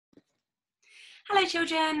Hello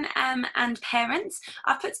children and parents.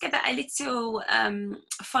 I've put together a little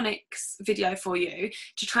phonics video for you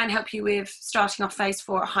to try and help you with starting off phase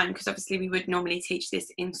 4 at home, because obviously we would normally teach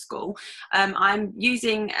this in school. I'm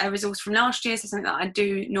using a resource from last year, so something that I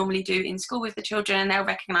do normally do in school with the children, and they'll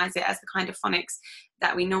recognise it as the kind of phonics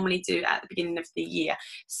that we normally do at the beginning of the year.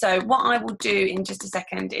 So what I will do in just a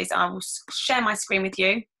second is I will share my screen with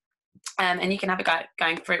you. And you can have a go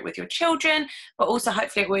going through it with your children, but also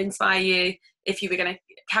hopefully it will inspire you if you were going to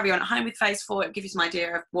carry on at home with phase 4. It'll give you some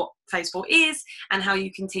idea of what phase 4 is and how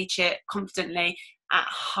you can teach it confidently at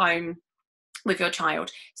home with your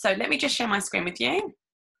child. So let me just share my screen with you.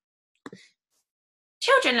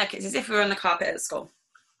 Children, look, it's as if we were on the carpet at school.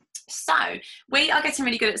 So we are getting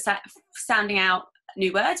really good at sounding out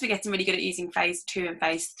new words. We're getting really good at using phase 2 and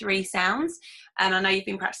phase 3 sounds, and I know you've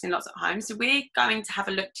been practicing lots at home, so we're going to have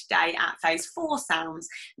a look today at phase 4 sounds.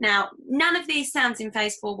 Now, none of these sounds in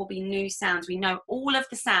phase 4 will be new sounds. We know all of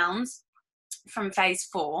the sounds from phase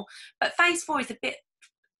 4, but phase 4 is a bit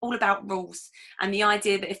all about rules and the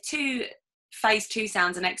idea that if two phase 2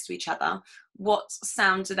 sounds are next to each other, what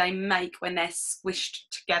sound do they make when they're squished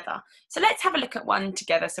together? So let's have a look at one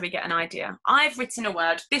together so we get an idea. I've written a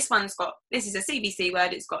word. This is a CVC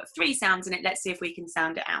word. It's got 3 sounds in it. Let's see if we can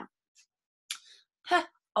sound it out.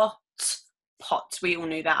 Pot. We all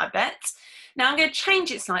knew that, I bet. Now I'm going to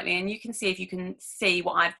change it slightly, and you can see if you can see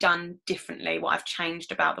what I've done differently, what I've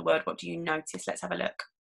changed about the word. What do you notice? Let's have a look.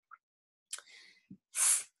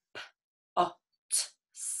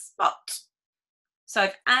 Spot. So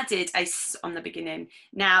I've added a s on the beginning.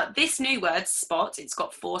 Now this new word, spot, it's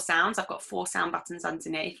got 4 sounds. I've got 4 sound buttons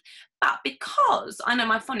underneath. But because I know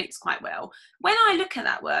my phonics quite well, when I look at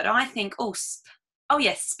that word, I think, oh, sp. Oh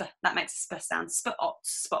yes, sp. That makes a sp sound.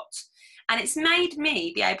 Spot. And it's made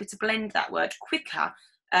me be able to blend that word quicker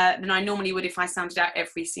than I normally would if I sounded out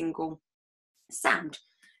every single sound.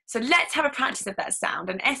 So let's have a practice of that sound.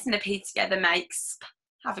 An S and a P together makes sp.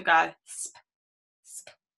 Have a go. Sp.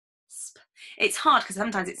 It's hard because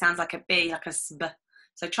sometimes it sounds like a B, like a sb.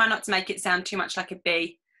 So try not to make it sound too much like a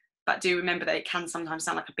B, but do remember that it can sometimes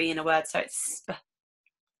sound like a B in a word, so it's sp.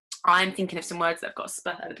 I'm thinking of some words that have got sp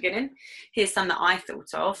at the beginning. Here's some that I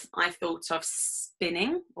thought of. I thought of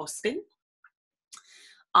spinning or spin.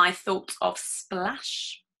 I thought of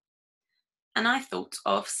splash. And I thought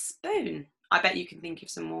of spoon. I bet you can think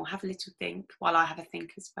of some more. Have a little think while I have a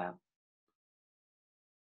think as well.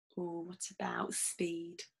 Oh, what about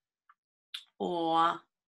speed? Or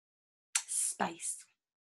space.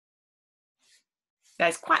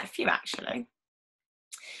 There's quite a few actually.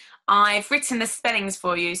 I've written the spellings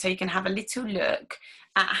for you so you can have a little look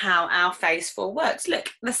at how our phase 4 works.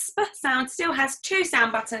 Look, the sp sound still has 2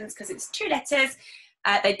 sound buttons because it's 2 letters.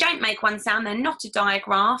 They don't make one sound, they're not a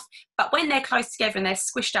digraph, but when they're close together and they're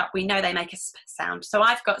squished up, we know they make a sp sound. So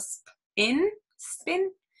I've got spin,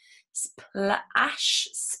 spin, splash,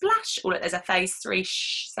 splash. Oh, look, there's a phase 3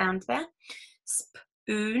 sh sound there.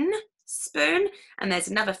 Spoon, spoon, and there's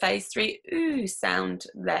another phase 3 ooh sound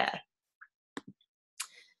there.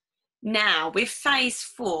 Now with phase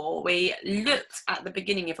 4 we looked at the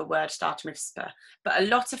beginning of a word starting with sp, but a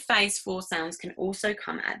lot of phase 4 sounds can also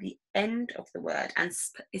come at the end of the word, and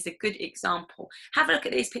sp is a good example. Have a look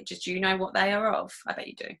at these pictures. Do you know what they are of? I bet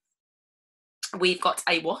you do. We've got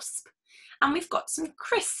a wasp and we've got some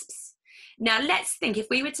crisps. Now let's think, if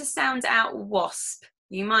we were to sound out wasp,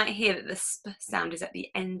 you might hear that the sp sound is at the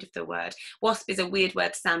end of the word. Wasp is a weird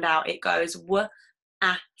word to sound out. It goes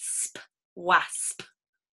w-asp, wasp.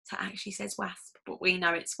 So it actually says wasp, but we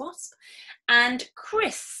know it's wasp. And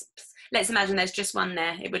crisps. Let's imagine there's just one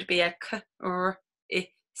there. It would be a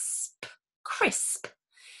k-r-i-sp, crisp.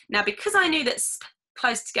 Now because I knew that sp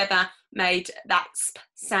close together made that sp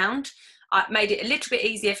sound, it made it a little bit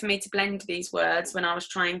easier for me to blend these words when I was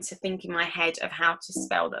trying to think in my head of how to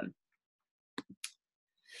spell them.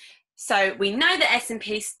 So we know that S and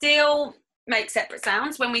P still make separate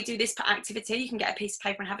sounds. When we do this activity, you can get a piece of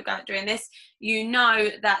paper and have a go at doing this. You know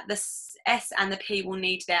that the S and the P will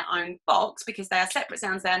need their own box because they are separate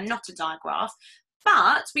sounds, they are not a digraph.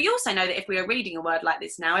 But we also know that if we are reading a word like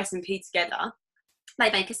this now, S and P together, they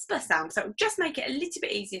make a sp sound. So it will just make it a little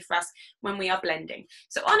bit easier for us when we are blending.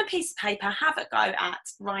 So on a piece of paper, have a go at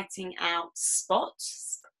writing out spot,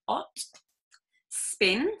 spot,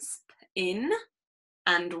 spin, spin,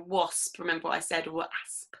 and wasp. Remember what I said,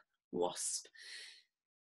 wasp, wasp.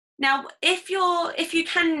 Now, if you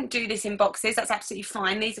can do this in boxes, that's absolutely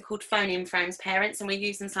fine. These are called phoneme frames, parents, and we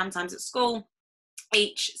use them sometimes at school.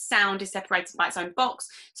 Each sound is separated by its own box.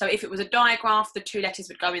 So if it was a digraph, the 2 letters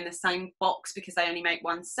would go in the same box because they only make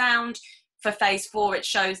one sound. For phase 4, it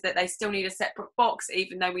shows that they still need a separate box,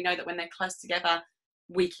 even though we know that when they're close together,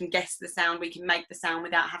 we can guess the sound, we can make the sound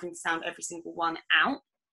without having to sound every single one out.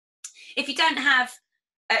 If you don't have,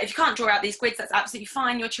 if you can't draw out these grids, that's absolutely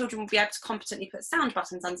fine. Your children will be able to competently put sound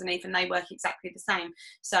buttons underneath, and they work exactly the same.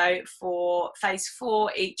 So for phase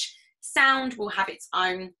 4, each sound will have its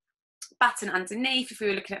own button underneath. If we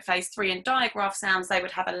were looking at phase 3 and digraph sounds, they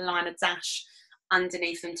would have a line of dash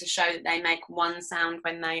underneath them to show that they make one sound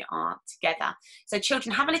when they are together. So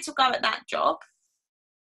children, have a little go at that job.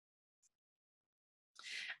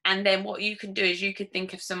 And then what you can do is you could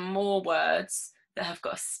think of some more words that have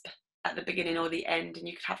got a sp at the beginning or the end, and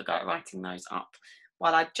you could have a go at writing those up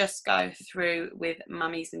while I just go through with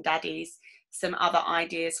mummies and daddies some other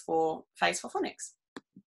ideas for phase 4 phonics.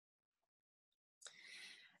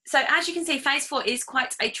 So as you can see, phase 4 is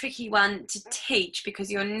quite a tricky one to teach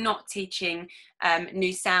because you're not teaching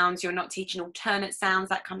new sounds, you're not teaching alternate sounds.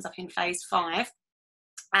 That comes up in phase 5.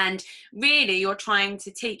 And really you're trying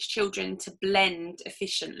to teach children to blend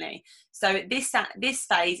efficiently. So this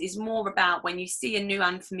phase is more about when you see a new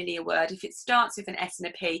unfamiliar word, if it starts with an S and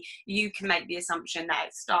a P, you can make the assumption that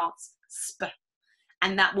it starts sp,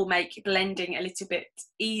 and that will make blending a little bit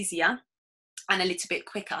easier and a little bit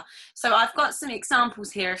quicker. So I've got some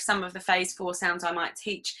examples here of some of the phase 4 sounds I might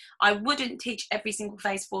teach. I wouldn't teach every single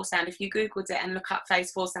phase 4 sound. If you Googled it and look up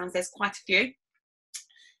phase 4 sounds, there's quite a few.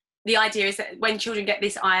 The idea is that when children get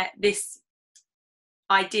this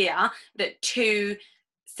idea that two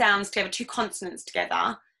sounds together, two consonants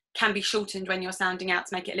together, can be shortened when you're sounding out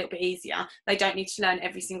to make it a little bit easier. They don't need to learn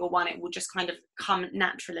every single one. It will just kind of come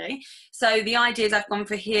naturally. So the ideas I've gone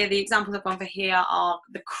for here, the examples I've gone for here are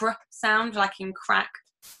the cr sound, like in crack,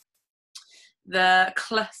 the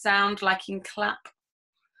cl sound, like in clap,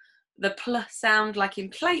 the pl sound, like in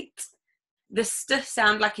plate, the st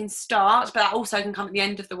sound, like in start, but that also can come at the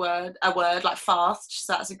end of the word, a word like fast,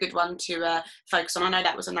 so that's a good one to focus on. I know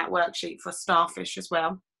that was on that worksheet for starfish as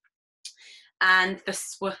well. And the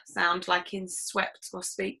sw sound, like in swept or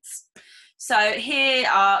speaks. So here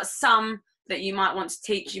are some that you might want to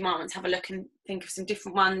teach. You might want to have a look and think of some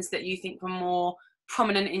different ones that you think were more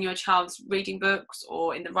prominent in your child's reading books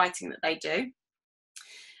or in the writing that they do.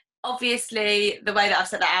 Obviously, the way that I've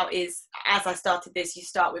set that out is, as I started this, you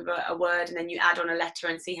start with a word and then you add on a letter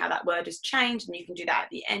and see how that word has changed, and you can do that at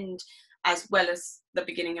the end as well as the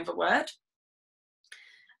beginning of a word.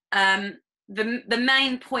 The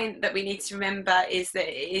main point that we need to remember is that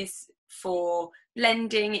it is for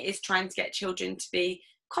blending. It is trying to get children to be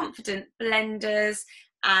confident blenders,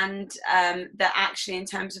 and that actually in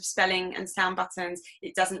terms of spelling and sound buttons,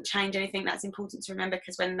 it doesn't change anything. That's important to remember,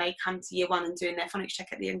 because when they come to year 1 and doing their phonics check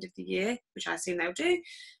at the end of the year, which I assume they'll do,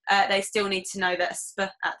 they still need to know that a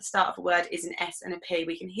sp at the start of a word is an S and a P.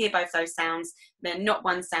 We can hear both those sounds. They're not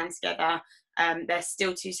one sound together. They're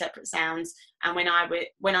still two separate sounds, and when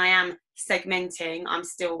I am segmenting, I'm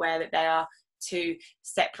still aware that they are two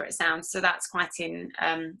separate sounds. So that's quite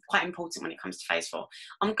important when it comes to phase 4.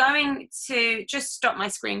 I'm going to just stop my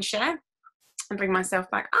screen share and bring myself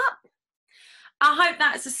back up. I hope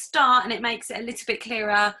that's a start and it makes it a little bit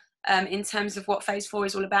clearer in terms of what phase 4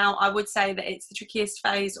 is all about. I would say that it's the trickiest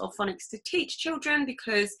phase of phonics to teach children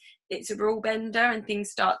because it's a rule bender and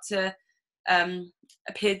things start to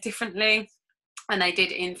appear differently, and they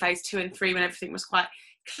did in phase 2 and 3 when everything was quite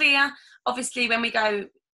clear. Obviously, when we go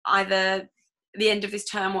either the end of this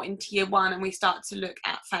term or into year 1 and we start to look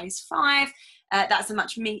at phase 5, that's a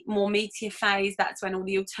much more meatier phase. That's when all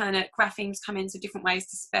the alternate graphemes come in, so different ways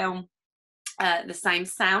to spell the same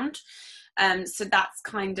sound. So that's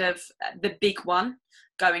kind of the big one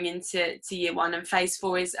going into year 1, and phase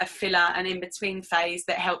 4 is a filler, an in-between phase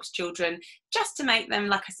that helps children just to make them,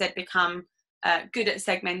 like I said, become good at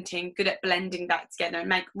segmenting, good at blending that together, and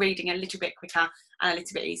make reading a little bit quicker and a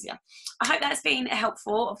little bit easier. I hope that's been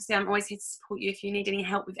helpful. Obviously, I'm always here to support you. If you need any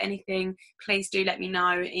help with anything, please do let me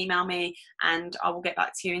know, email me, and I will get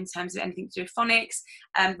back to you in terms of anything to do with phonics.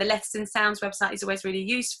 The Letters and Sounds website is always really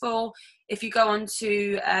useful. If you go on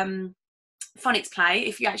to Phonics Play,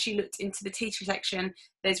 if you actually looked into the teacher section,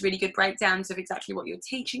 there's really good breakdowns of exactly what you're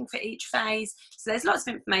teaching for each phase. So there's lots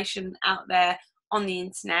of information out there on the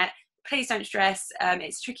internet. Please don't stress,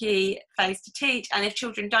 it's a tricky phase to teach, and if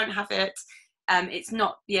children don't have it, it's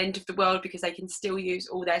not the end of the world, because they can still use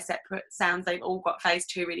all their separate sounds. They've all got phase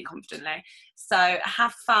 2 really confidently. So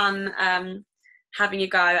have fun having a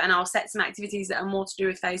go, and I'll set some activities that are more to do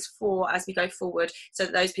with phase 4 as we go forward, so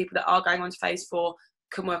that those people that are going on to phase 4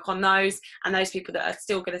 can work on those, and those people that are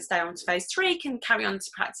still going to stay on to phase 3 can carry on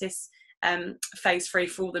to practice phase 3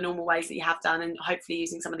 for all the normal ways that you have done, and hopefully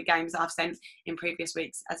using some of the games that I've sent in previous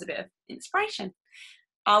weeks as a bit of inspiration.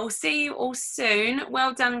 I will see you all soon.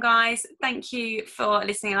 Well done, guys. Thank you for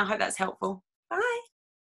listening, and I hope that's helpful. Bye.